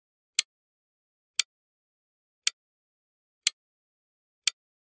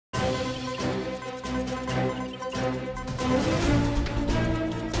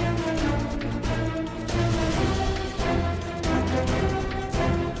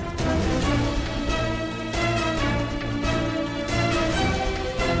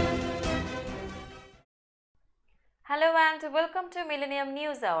and welcome to Millennium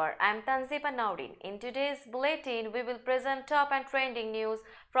News Hour. I'm Tanziba Naurin. In today's bulletin, we will present top and trending news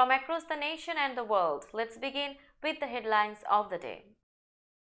from across the nation and the world. Let's begin with the headlines of the day.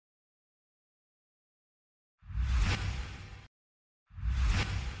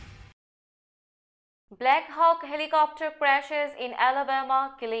 Black Hawk helicopter crashes in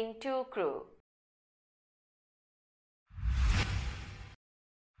Alabama, killing 2 crew.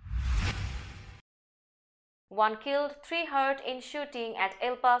 One killed, 3 hurt in shooting at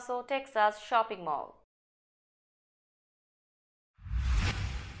El Paso, Texas shopping mall.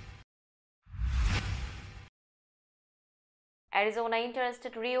 Arizona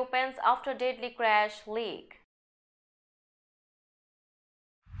Interstate reopens after deadly crash leak.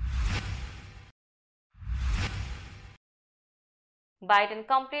 Biden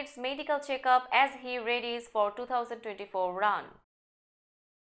completes medical checkup as he readies for 2024 run.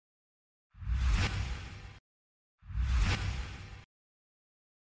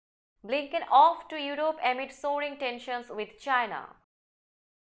 Blinken off to Europe amid soaring tensions with China.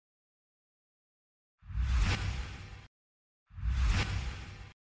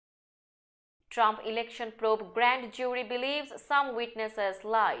 Trump election probe grand jury believes some witnesses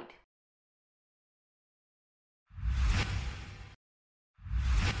lied.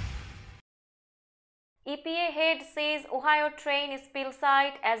 EPA head says Ohio train spill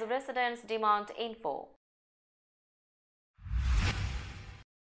site as residents demand info.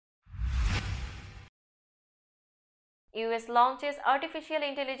 US launches artificial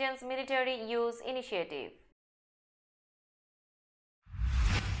intelligence military use initiative.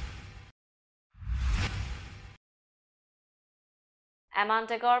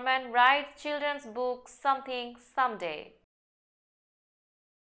 Amanda Gorman writes children's book Something Someday.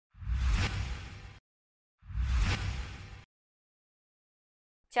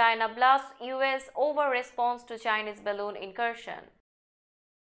 China blasts US over response to Chinese balloon incursion.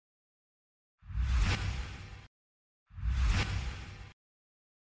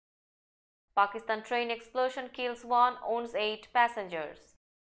 Pakistan train explosion kills 1, owns 8 passengers.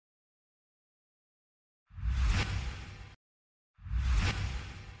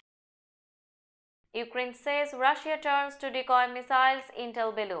 Ukraine says Russia turns to decoy missiles,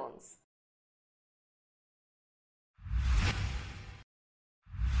 intel balloons.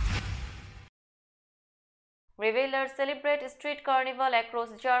 Revelers celebrate street carnival across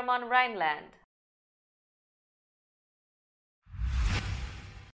German Rhineland.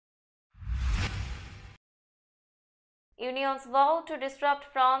 Unions vow to disrupt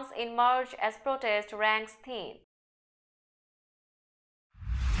France in March as protest ranks thin.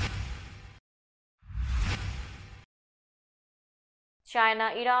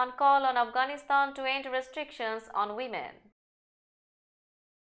 China-Iran call on Afghanistan to end restrictions on women.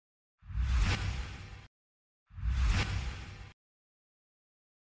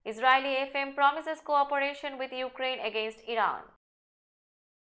 Israeli FM promises cooperation with Ukraine against Iran.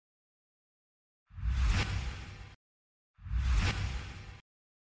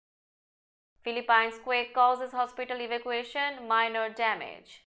 Philippines quake causes hospital evacuation, minor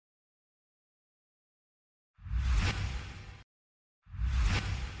damage.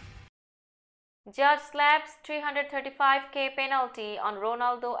 Judge slaps $335K penalty on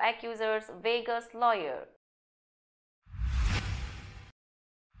Ronaldo accuser's Vegas lawyer.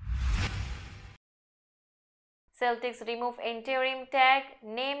 Celtics remove interim tag,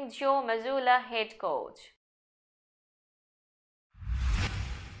 name Joe Mazzulla head coach.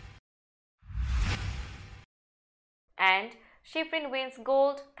 And Schifrin wins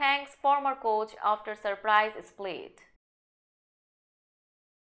gold, thanks former coach after surprise split.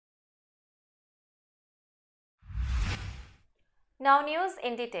 Now news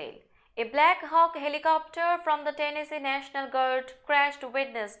in detail. A Black Hawk helicopter from the Tennessee National Guard crashed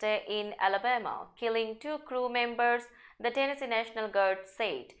Wednesday in Alabama, killing 2 crew members, the Tennessee National Guard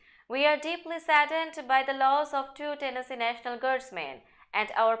said. We are deeply saddened by the loss of 2 Tennessee National Guardsmen, and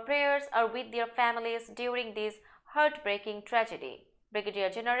our prayers are with their families during this heartbreaking tragedy, Brigadier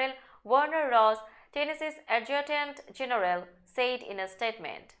General Warner Ross, Tennessee's Adjutant General, said in a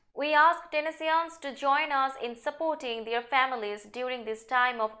statement. We ask Tennesseans to join us in supporting their families during this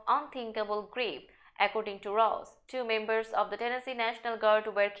time of unthinkable grief. According to Ross, 2 members of the Tennessee National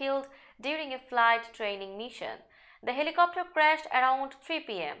Guard were killed during a flight training mission. The helicopter crashed around 3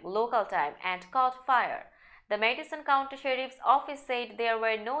 p.m. local time and caught fire. The Madison County Sheriff's Office said there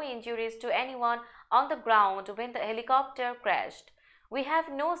were no injuries to anyone on the ground when the helicopter crashed. We have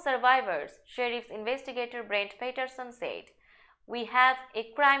no survivors, Sheriff's investigator Brent Patterson said. We have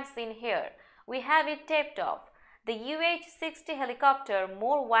a crime scene here. We have it taped off. The UH-60 helicopter,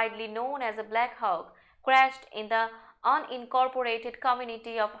 more widely known as a Black Hawk, crashed in the unincorporated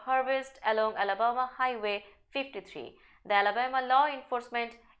community of Harvest along Alabama Highway 53, the Alabama Law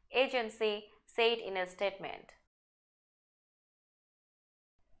Enforcement Agency said in a statement.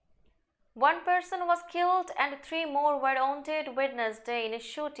 One person was killed and three more were wounded Wednesday in a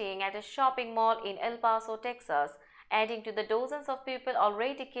shooting at a shopping mall in El Paso, Texas, adding to the dozens of people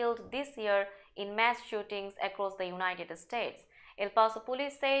already killed this year in mass shootings across the United States. El Paso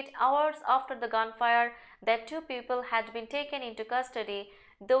police said hours after the gunfire that two people had been taken into custody,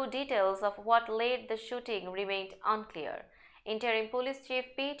 though details of what led the shooting remained unclear. Interim Police Chief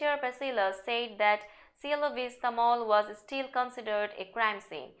Peter Pasillas said that Cielo Vista Mall was still considered a crime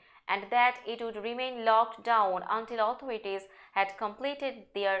scene and that it would remain locked down until authorities had completed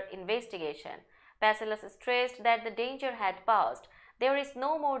their investigation. Pasillas stressed that the danger had passed. There is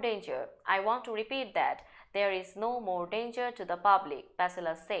no more danger. I want to repeat that. There is no more danger to the public,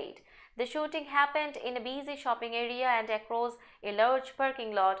 Pasillas said. The shooting happened in a busy shopping area and across a large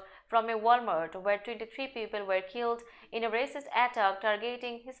parking lot from a Walmart where 23 people were killed in a racist attack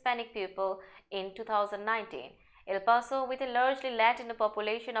targeting Hispanic people in 2019. El Paso, with a largely Latino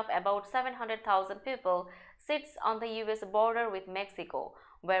population of about 700,000 people, sits on the U.S. border with Mexico,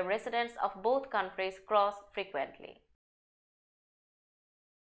 where residents of both countries cross frequently.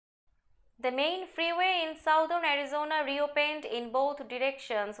 The main freeway in southern Arizona reopened in both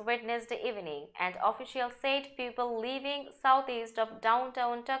directions Wednesday evening, and officials said people leaving southeast of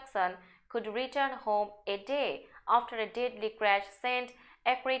downtown Tucson could return home a day after a deadly crash sent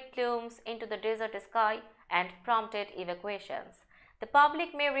acrid plumes into the desert sky and prompted evacuations. The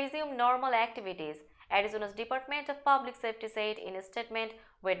public may resume normal activities, Arizona's Department of Public Safety said in a statement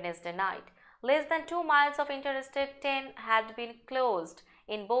Wednesday night. Less than 2 miles of Interstate 10 had been closed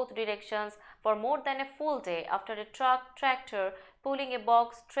in both directions for more than a full day after a tractor pulling a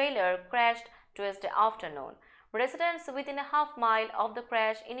box trailer crashed Tuesday afternoon. Residents within a half mile of the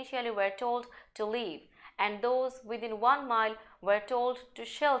crash initially were told to leave, and those within 1 mile were told to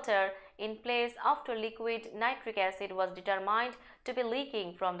shelter in place after liquid nitric acid was determined to be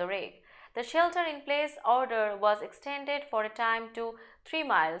leaking from the wreck. The shelter-in-place order was extended for a time to 3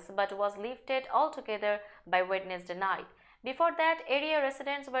 miles but was lifted altogether by Wednesday night. Before that, area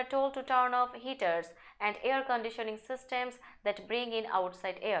residents were told to turn off heaters and air conditioning systems that bring in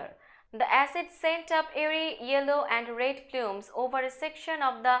outside air. The acid sent up airy yellow and red plumes over a section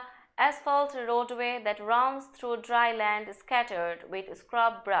of the asphalt roadway that runs through dry land scattered with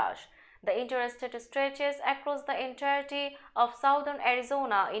scrub brush. The interstate stretches across the entirety of southern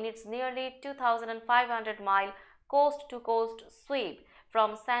Arizona in its nearly 2,500-mile coast-to-coast sweep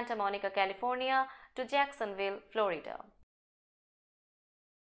from Santa Monica, California to Jacksonville, Florida.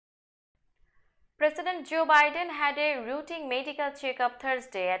 President Joe Biden had a routine medical checkup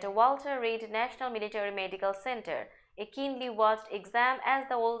Thursday at Walter Reed National Military Medical Center, a keenly watched exam as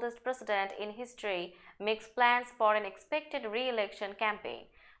the oldest president in history makes plans for an expected re-election campaign.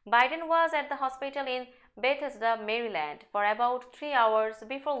 Biden was at the hospital in Bethesda, Maryland for about 3 hours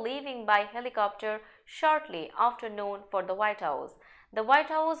before leaving by helicopter shortly after noon for the White House. The White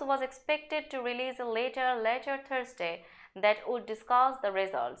House was expected to release a letter later Thursday that would discuss the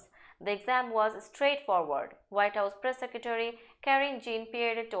results. The exam was straightforward, White House Press Secretary Karine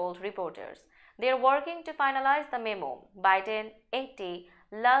Jean-Pierre told reporters. They are working to finalize the memo. Biden, 80,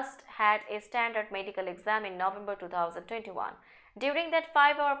 last had a standard medical exam in November 2021. During that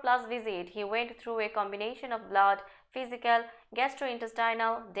 5-hour-plus visit, he went through a combination of blood, physical,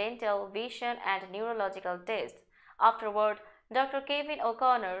 gastrointestinal, dental, vision, and neurological tests. Afterward, Dr. Kevin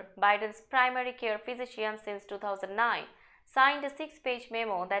O'Connor, Biden's primary care physician since 2009, signed a 6-page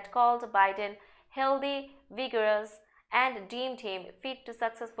memo that called Biden healthy, vigorous, and deemed him fit to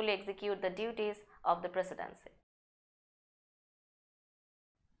successfully execute the duties of the presidency.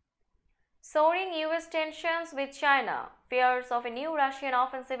 Soaring U.S. tensions with China, fears of a new Russian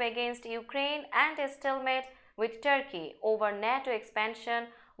offensive against Ukraine, and a stalemate with Turkey over NATO expansion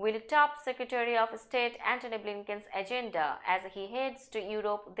will top Secretary of State Antony Blinken's agenda as he heads to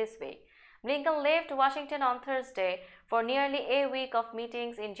Europe this week. Blinken left Washington on Thursday for nearly a week of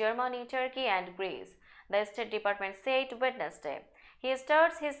meetings in Germany, Turkey, and Greece, the State Department said Wednesday. He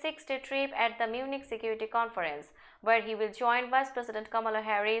starts his 6-day trip at the Munich Security Conference, where he will join Vice President Kamala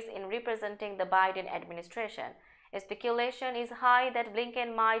Harris in representing the Biden administration. Speculation is high that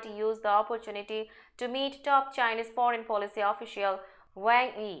Blinken might use the opportunity to meet top Chinese foreign policy official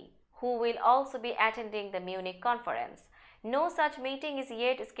Wang Yi, who will also be attending the Munich conference. No such meeting is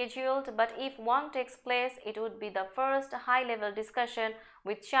yet scheduled, but if one takes place, it would be the first high-level discussion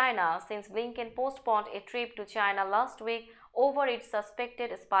with China since Blinken postponed a trip to China last week over its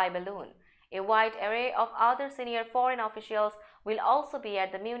suspected spy balloon. A wide array of other senior foreign officials will also be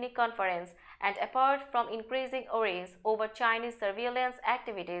at the Munich conference, and apart from increasing worries over Chinese surveillance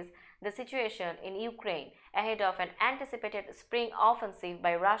activities, the situation in Ukraine ahead of an anticipated spring offensive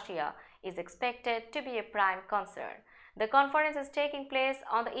by Russia is expected to be a prime concern. The conference is taking place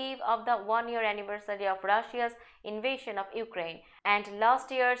on the eve of the one-year anniversary of Russia's invasion of Ukraine, and last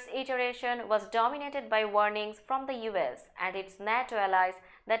year's iteration was dominated by warnings from the US and its NATO allies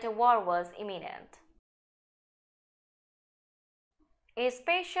that a war was imminent. A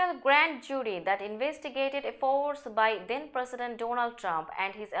special grand jury that investigated efforts by then-President Donald Trump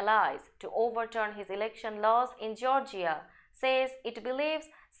and his allies to overturn his election laws in Georgia says it believes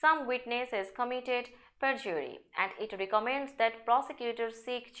some witnesses committed perjury, and it recommends that prosecutors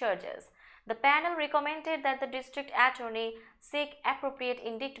seek charges. The panel recommended that the district attorney seek appropriate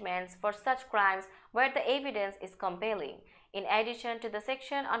indictments for such crimes where the evidence is compelling. In addition to the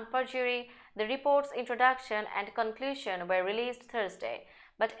section on perjury, the report's introduction and conclusion were released Thursday,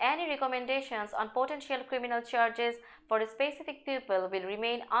 but any recommendations on potential criminal charges for specific people will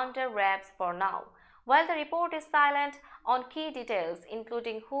remain under wraps for now. While the report is silent on key details,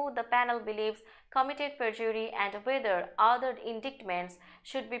 including who the panel believes committed perjury and whether other indictments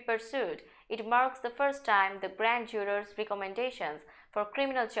should be pursued, it marks the first time the grand juror's recommendations for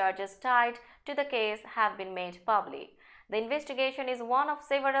criminal charges tied to the case have been made public. The investigation is one of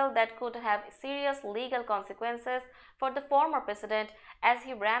several that could have serious legal consequences for the former president as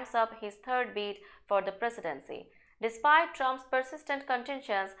he ramps up his third bid for the presidency. Despite Trump's persistent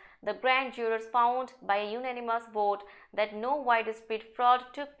contentions, the grand jurors found by a unanimous vote that no widespread fraud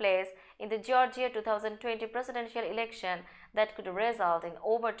took place in the Georgia 2020 presidential election that could result in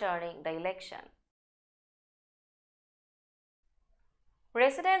overturning the election.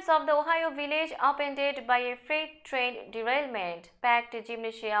 Residents of the Ohio village upended by a freight train derailment packed a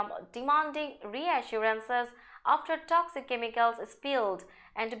gymnasium demanding reassurances after toxic chemicals spilled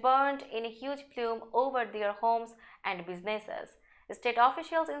and burned in a huge plume over their homes and businesses. State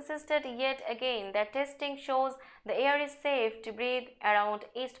officials insisted yet again that testing shows the air is safe to breathe around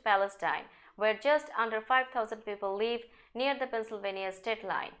East Palestine, where just under 5,000 people live near the Pennsylvania state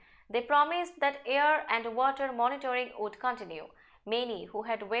line. They promised that air and water monitoring would continue. Many who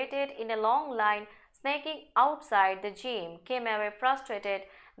had waited in a long line snaking outside the gym came away frustrated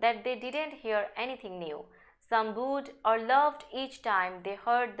that they didn't hear anything new. Some booed or laughed each time they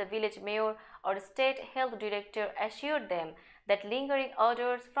heard the village mayor or state health director assured them that lingering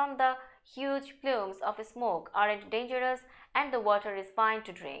odors from the huge plumes of smoke aren't dangerous and the water is fine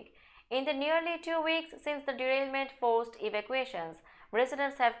to drink. In the nearly 2 weeks since the derailment forced evacuations,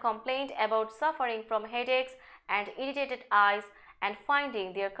 residents have complained about suffering from headaches and irritated eyes and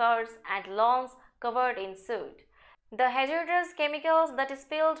finding their cars and lawns covered in soot. The hazardous chemicals that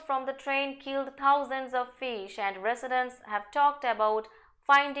spilled from the train killed thousands of fish, and residents have talked about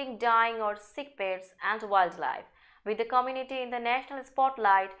finding dying or sick pets and wildlife. With the community in the national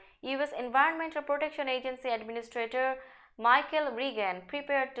spotlight, U.S. Environmental Protection Agency Administrator Michael Regan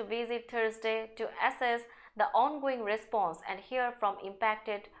prepared to visit Thursday to assess the ongoing response and hear from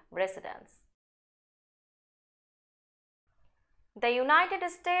impacted residents. The United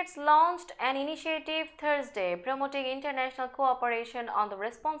States launched an initiative Thursday promoting international cooperation on the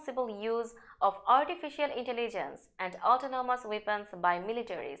responsible use of artificial intelligence and autonomous weapons by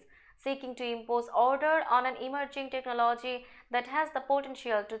militaries, seeking to impose order on an emerging technology that has the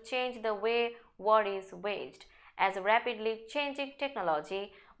potential to change the way war is waged. As a rapidly changing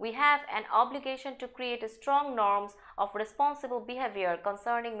technology, we have an obligation to create strong norms of responsible behavior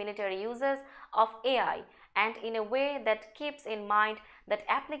concerning military uses of AI, and in a way that keeps in mind that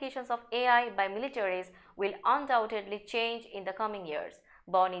applications of AI by militaries will undoubtedly change in the coming years.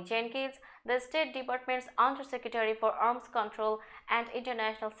 Bonnie Jenkins, the State Department's Undersecretary for Arms Control and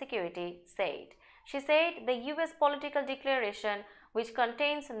International Security, said. She said the U.S. political declaration, which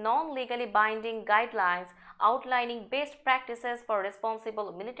contains non-legally binding guidelines outlining best practices for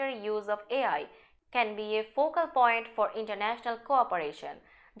responsible military use of AI, can be a focal point for international cooperation.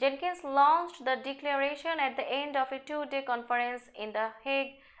 Jenkins launched the declaration at the end of a two-day conference in The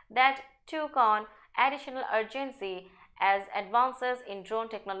Hague that took on additional urgency as advances in drone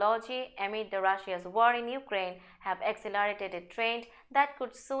technology amid the Russia's war in Ukraine have accelerated a trend that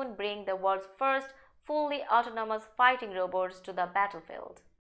could soon bring the world's first fully autonomous fighting robots to the battlefield.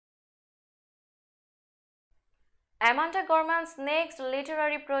 Amanda Gorman's next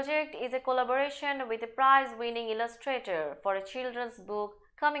literary project is a collaboration with a prize-winning illustrator for a children's book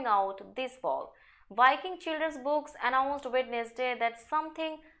coming out this fall. Viking Children's Books announced Wednesday that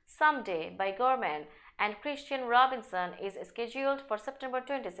Something Someday by Gorman and Christian Robinson is scheduled for September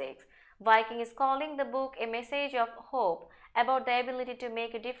 26. Viking is calling the book a message of hope about the ability to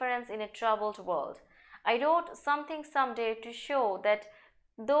make a difference in a troubled world. I wrote something someday to show that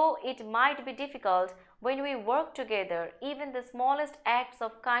though it might be difficult, when we work together, even the smallest acts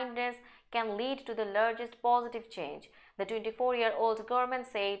of kindness can lead to the largest positive change, the 24-year-old Gorman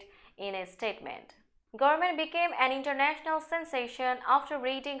said in a statement. Gorman became an international sensation after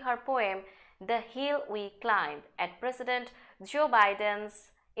reading her poem, The Hill We Climbed, at President Joe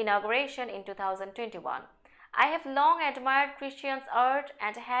Biden's inauguration in 2021. I have long admired Christian's art,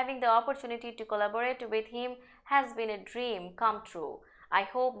 and having the opportunity to collaborate with him has been a dream come true. I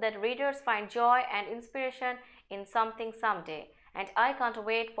hope that readers find joy and inspiration in something someday, and I can't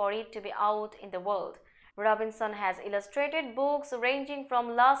wait for it to be out in the world. Robinson has illustrated books ranging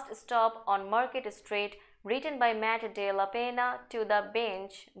from Last Stop on Market Street, written by Matt De La Pena, to The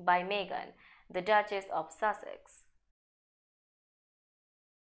Bench by Meghan, the Duchess of Sussex.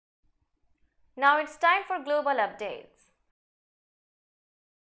 Now it's time for global updates.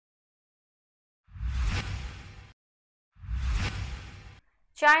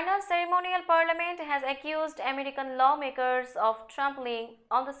 China's ceremonial parliament has accused American lawmakers of trampling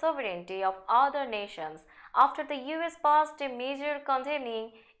on the sovereignty of other nations after the US passed a measure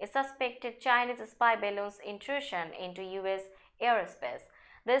condemning a suspected Chinese spy balloon's intrusion into US airspace.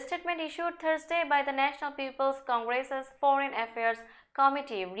 The statement issued Thursday by the National People's Congress's Foreign Affairs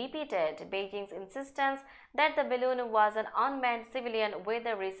Committee repeated Beijing's insistence that the balloon was an unmanned civilian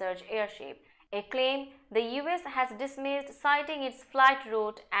weather research airship, a claim the US has dismissed, citing its flight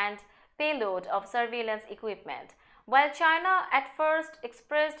route and payload of surveillance equipment. While China at first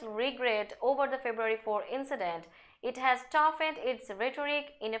expressed regret over the February 4 incident, it has toughened its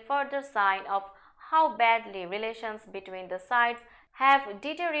rhetoric in a further sign of how badly relations between the sides have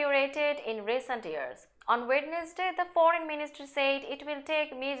deteriorated in recent years. On Wednesday, the foreign ministry said it will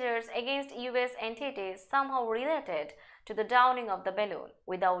take measures against US entities somehow related to the downing of the balloon,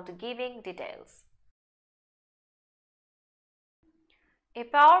 without giving details. A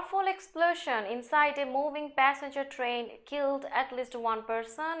powerful explosion inside a moving passenger train killed at least one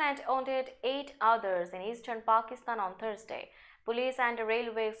person and wounded 8 others in eastern Pakistan on Thursday, police and a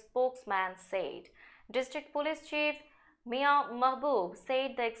railway spokesman said. District Police Chief Mia Mahboob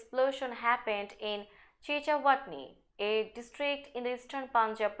said the explosion happened in Chechawatni, a district in the eastern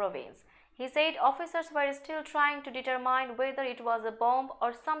Punjab province. He said officers were still trying to determine whether it was a bomb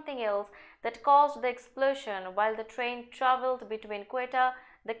or something else that caused the explosion while the train traveled between Quetta,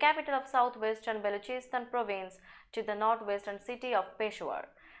 the capital of southwestern Balochistan province, to the northwestern city of Peshawar.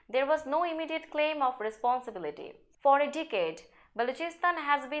 There was no immediate claim of responsibility. For a decade, Balochistan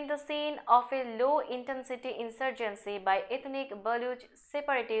has been the scene of a low-intensity insurgency by ethnic Baloch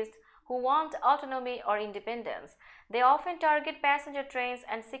separatists who want autonomy or independence. They often target passenger trains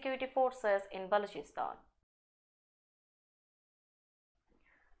and security forces in Balochistan.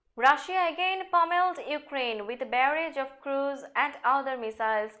 Russia again pummeled Ukraine with a barrage of cruise and other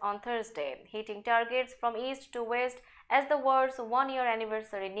missiles on Thursday, hitting targets from east to west as the war's one-year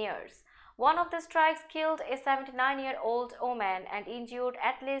anniversary nears. One of the strikes killed a 79-year-old woman and injured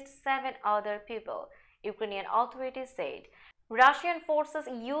at least 7 other people, Ukrainian authorities said. Russian forces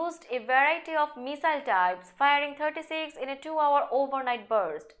used a variety of missile types, firing 36 in a 2-hour overnight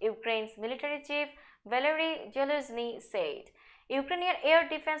burst, Ukraine's military chief Valery Zelensky said. Ukrainian air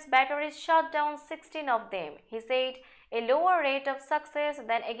defense batteries shot down 16 of them, he said, a lower rate of success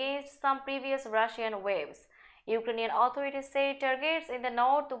than against some previous Russian waves. Ukrainian authorities say targets in the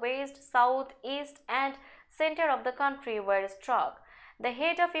northwest, south, east and center of the country were struck. The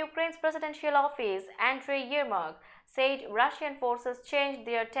head of Ukraine's presidential office, Andrei Yermak, said Russian forces changed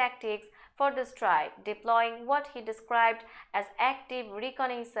their tactics for the strike, deploying what he described as active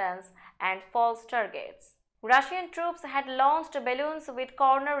reconnaissance and false targets. Russian troops had launched balloons with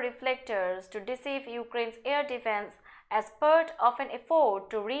corner reflectors to deceive Ukraine's air defense as part of an effort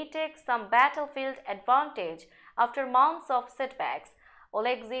to retake some battlefield advantage after months of setbacks,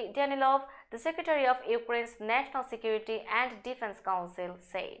 Oleksiy Danilov, the Secretary of Ukraine's National Security and Defense Council,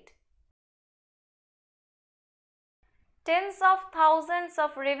 said. Tens of thousands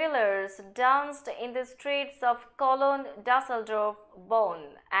of revelers danced in the streets of Cologne, Düsseldorf, Bonn,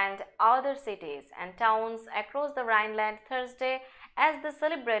 and other cities and towns across the Rhineland Thursday as they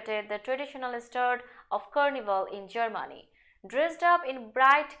celebrated the traditional start of Carnival in Germany. Dressed up in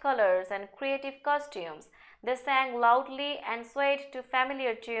bright colors and creative costumes, they sang loudly and swayed to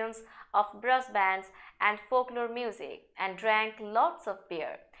familiar tunes of brass bands and folklore music and drank lots of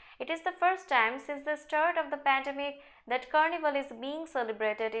beer. It is the first time since the start of the pandemic that Carnival is being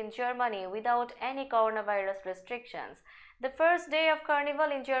celebrated in Germany without any coronavirus restrictions. The first day of Carnival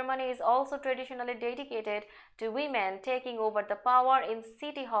in Germany is also traditionally dedicated to women taking over the power in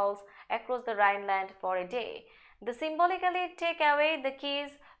city halls across the Rhineland for a day. They symbolically take away the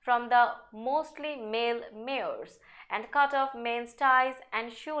keys from the mostly male mayors and cut off men's ties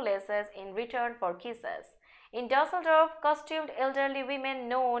and shoelaces in return for kisses. In Dusseldorf, costumed elderly women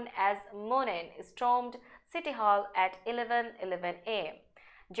known as Monen stormed City Hall at 11:11 am,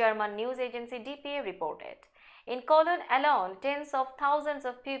 German news agency DPA reported. In Cologne alone, tens of thousands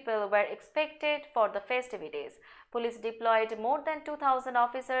of people were expected for the festivities. Police deployed more than 2,000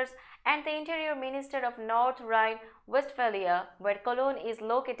 officers, and the Interior Minister of North Rhine-Westphalia, where Cologne is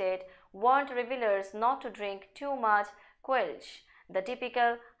located, warned revelers not to drink too much Kölsch, the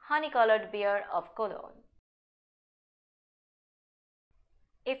typical honey-colored beer of Cologne.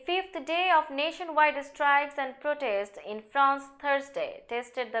 A fifth day of nationwide strikes and protests in France Thursday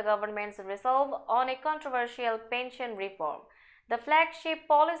tested the government's resolve on a controversial pension reform, the flagship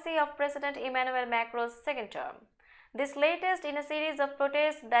policy of President Emmanuel Macron's second term. This latest in a series of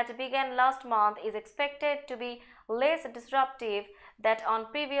protests that began last month is expected to be less disruptive than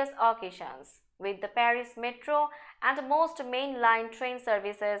on previous occasions, with the Paris metro and most mainline train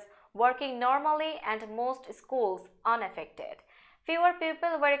services working normally and most schools unaffected. Fewer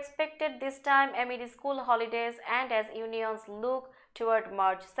people were expected this time amid school holidays and as unions look toward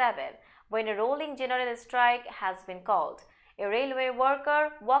March 7, when a rolling general strike has been called. A railway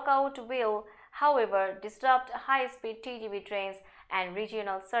worker walkout will, however, disrupt high-speed TGV trains and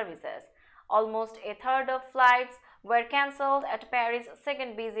regional services. Almost a third of flights were cancelled at Paris'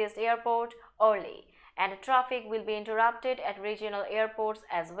 second busiest airport early, and traffic will be interrupted at regional airports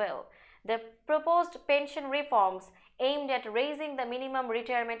as well. The proposed pension reforms aimed at raising the minimum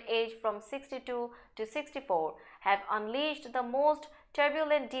retirement age from 62 to 64 have unleashed the most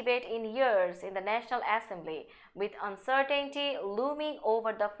turbulent debate in years in the National Assembly, with uncertainty looming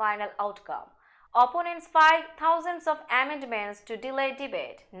over the final outcome. Opponents filed thousands of amendments to delay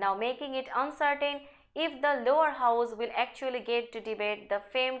debate, now making it uncertain if the lower house will actually get to debate the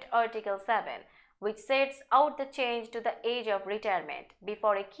famed Article 7, which sets out the change to the age of retirement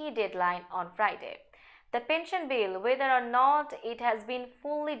before a key deadline on Friday. The pension bill, whether or not it has been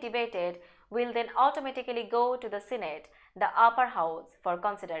fully debated, will then automatically go to the Senate, the upper house, for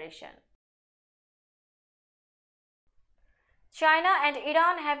consideration. China and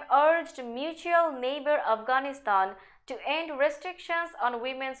Iran have urged mutual neighbor Afghanistan to end restrictions on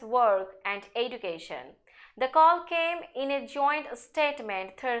women's work and education. The call came in a joint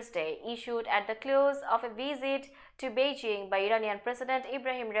statement Thursday issued at the close of a visit to Beijing by Iranian President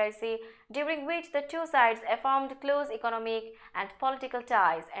Ibrahim Raisi, during which the two sides affirmed close economic and political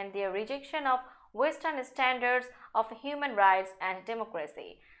ties and their rejection of Western standards of human rights and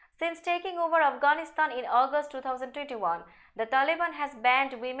democracy. Since taking over Afghanistan in August 2021, the Taliban has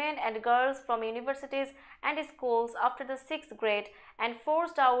banned women and girls from universities and schools after the 6th grade and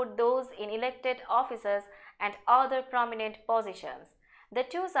forced out those in elected offices and other prominent positions. The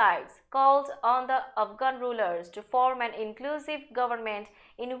two sides called on the Afghan rulers to form an inclusive government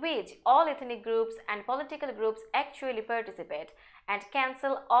in which all ethnic groups and political groups actually participate and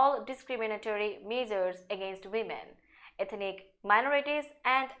cancel all discriminatory measures against women, ethnic minorities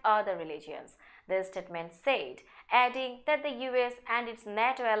and other religions, the statement said, adding that the US and its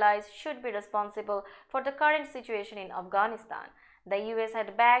NATO allies should be responsible for the current situation in Afghanistan. The US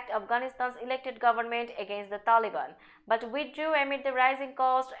had backed Afghanistan's elected government against the Taliban, but withdrew amid the rising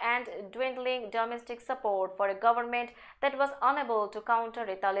cost and dwindling domestic support for a government that was unable to counter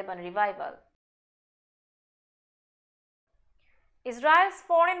a Taliban revival. Israel's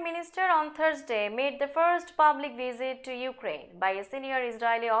foreign minister on Thursday made the first public visit to Ukraine by a senior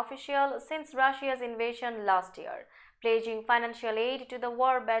Israeli official since Russia's invasion last year, pledging financial aid to the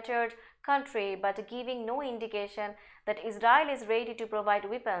war-battered country but giving no indication that Israel is ready to provide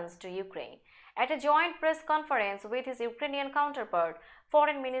weapons to Ukraine. At a joint press conference with his Ukrainian counterpart,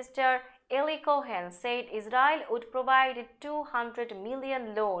 Foreign Minister Eli Cohen said Israel would provide a $200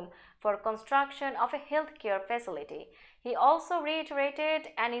 million loan for construction of a healthcare facility. He also reiterated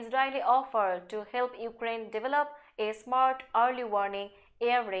an Israeli offer to help Ukraine develop a smart early warning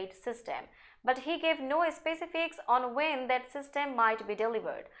air raid system, but he gave no specifics on when that system might be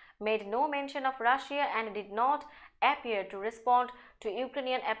delivered, made no mention of Russia, and did not appear to respond to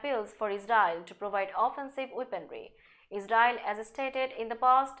Ukrainian appeals for Israel to provide offensive weaponry. Israel, as stated in the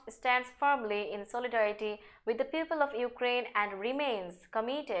past, stands firmly in solidarity with the people of Ukraine and remains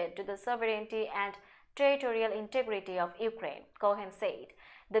committed to the sovereignty and territorial integrity of Ukraine, Cohen said.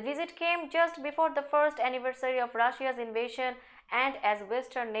 The visit came just before the first anniversary of Russia's invasion and as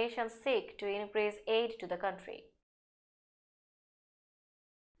Western nations seek to increase aid to the country.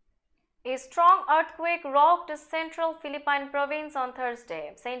 A strong earthquake rocked central Philippine province on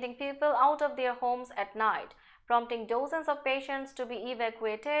Thursday, sending people out of their homes at night, prompting dozens of patients to be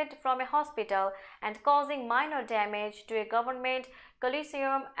evacuated from a hospital and causing minor damage to a government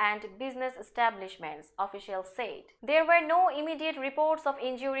coliseum and business establishments, officials said. There were no immediate reports of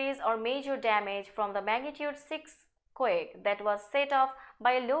injuries or major damage from the magnitude 6 quake that was set off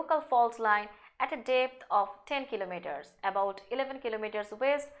by a local fault line at a depth of 10 kilometers, about 11 kilometers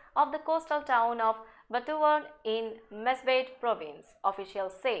west of the coastal town of Batuan in Masbate province,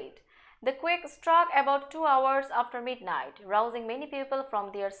 officials said. The quake struck about 2 hours after midnight, rousing many people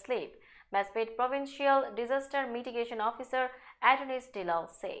from their sleep, Masbate Provincial Disaster Mitigation Officer Adonis Dillal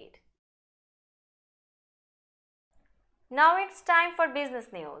said. Now it's time for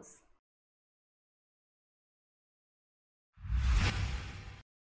business news.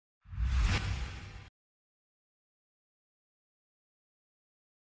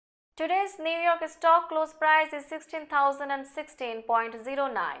 Today's New York stock close price is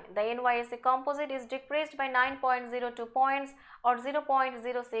 16,016.09. The NYSE composite is decreased by 9.02 points or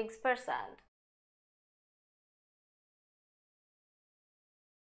 0.06%.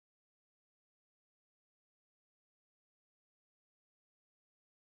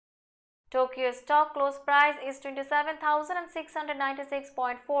 Tokyo stock close price is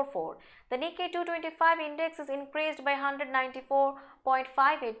 27,696.44. The Nikkei 225 index is increased by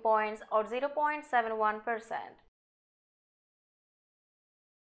 194.58 points or 0.71%.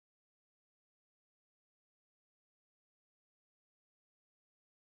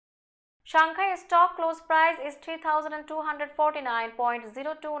 Shanghai stock close price is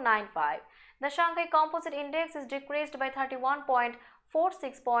 3,249.0295. The Shanghai Composite Index is decreased by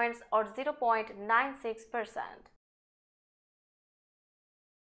 31.46 points or 0.96%.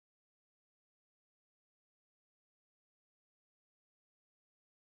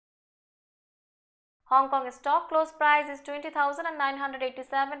 Hong Kong stock close price is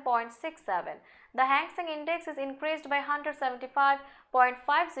 20,987.67. The Hang Seng Index is increased by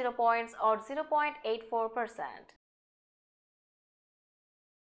 175.50 points or 0.84%.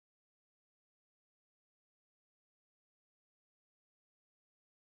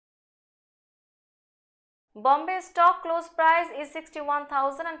 Bombay stock close price is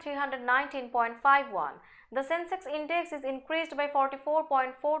 61,319.51. The Sensex index is increased by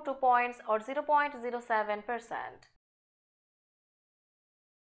 44.42 points or 0.07%.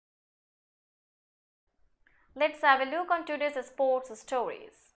 Let's have a look on today's sports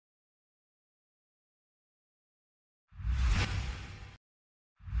stories.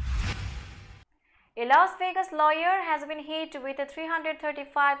 A Las Vegas lawyer has been hit with a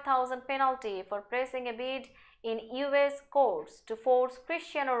 $335,000 penalty for pressing a bid in US courts to force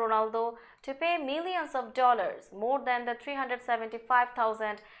Cristiano Ronaldo to pay millions of dollars, more than the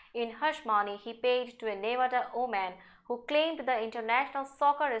 $375,000 in hush money he paid to a Nevada woman who claimed the international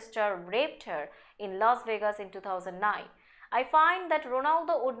soccer star raped her in Las Vegas in 2009. I find that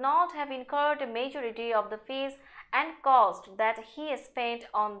Ronaldo would not have incurred a majority of the fees and cost that he spent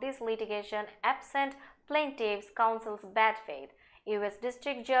on this litigation absent plaintiff's counsel's bad faith, U.S.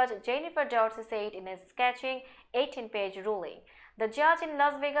 District Judge Jennifer Dorsey said in a scathing 18-page ruling. The judge in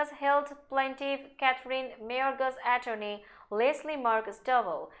Las Vegas held plaintiff Catherine Mayorga's attorney Leslie Mark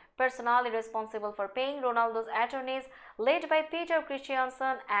Stovall personally responsible for paying Ronaldo's attorneys led by Peter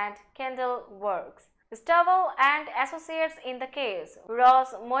Christiansen and Kendall Works. Stovall and associates in the case,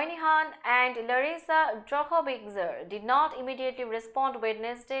 Ross Moynihan and Larissa Drohobigzer, did not immediately respond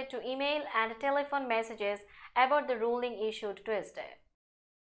Wednesday to email and telephone messages about the ruling issued Tuesday.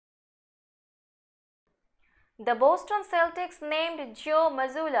 The Boston Celtics named Joe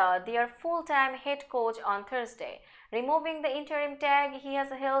Mazzulla their full-time head coach on Thursday, removing the interim tag he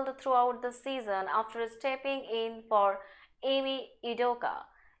has held throughout the season after stepping in for Ime Udoka.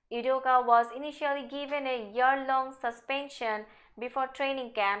 Udoka was initially given a year-long suspension before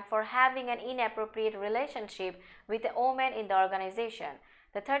training camp for having an inappropriate relationship with a woman in the organization.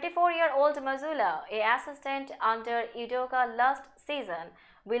 The 34-year-old Mazzulla, an assistant under Udoka last season,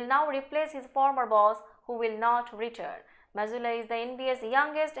 will now replace his former boss, who will not return. Mazzulla is the NBA's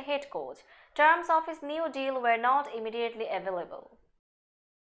youngest head coach. Terms of his new deal were not immediately available.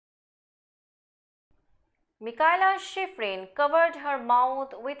 Mikaela Shiffrin covered her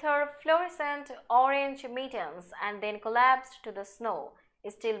mouth with her fluorescent orange mittens and then collapsed to the snow,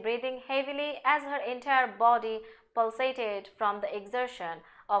 still breathing heavily as her entire body pulsated from the exertion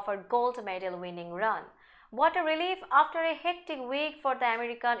of her gold medal winning run. What a relief after a hectic week for the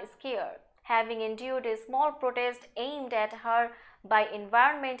American skier, having endured a small protest aimed at her by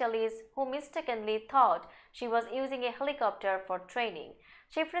environmentalists who mistakenly thought she was using a helicopter for training.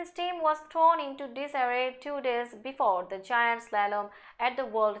 Schifrin's team was thrown into disarray 2 days before the giant slalom at the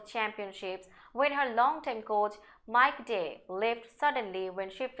World Championships when her longtime coach Mike Day left suddenly when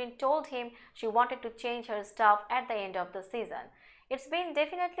Schifrin told him she wanted to change her staff at the end of the season. It's been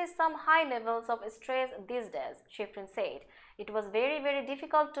definitely some high levels of stress these days, Schifrin said. It was very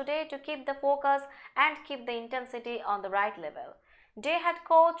difficult today to keep the focus and keep the intensity on the right level. Day had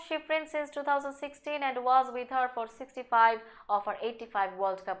coached Schifrin since 2016 and was with her for 65 of her 85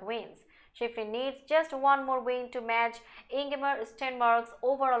 World Cup wins. Schifrin needs just one more win to match Ingemar Stenmark's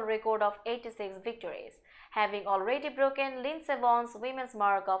overall record of 86 victories, having already broken Lindsey Vonn's women's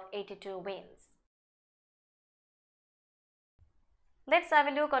mark of 82 wins. Let's have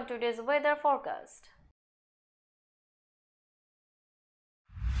a look on today's weather forecast.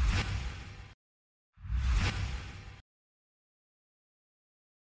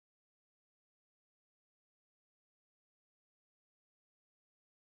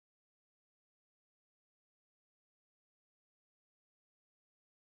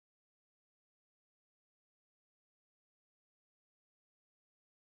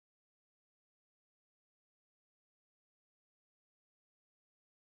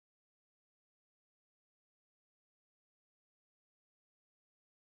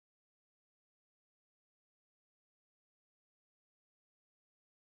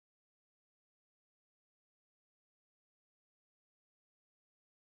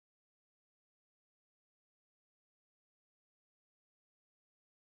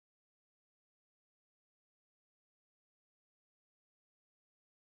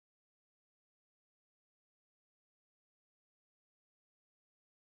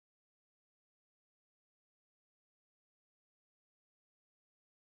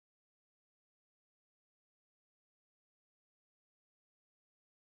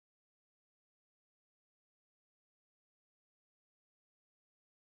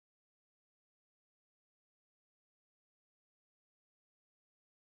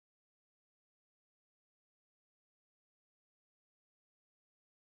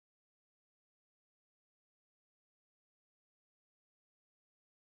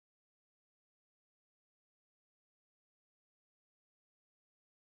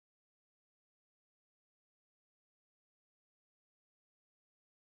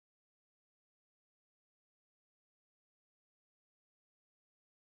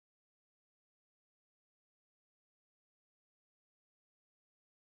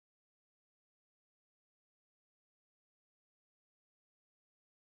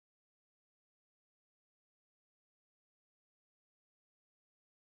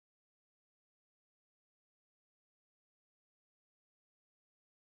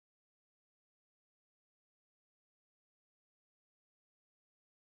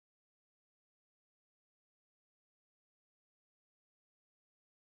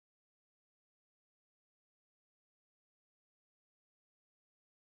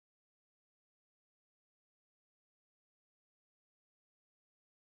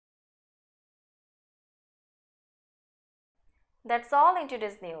 That's all in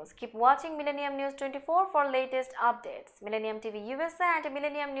today's news. Keep watching Millennium News 24 for latest updates. Millennium TV USA and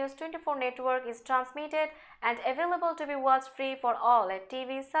Millennium News 24 network is transmitted and available to be watched free for all at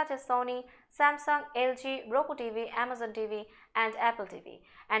TVs such as Sony, Samsung, LG, Roku TV, Amazon TV and Apple TV.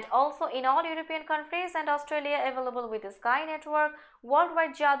 And also in all European countries and Australia available with the Sky Network,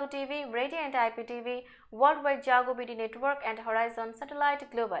 Worldwide Jadoo TV, Radiant IPTV, Worldwide Jago BD Network and Horizon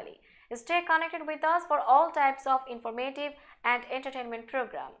Satellite globally. Stay connected with us for all types of informative and entertainment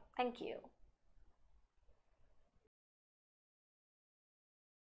program. Thank you.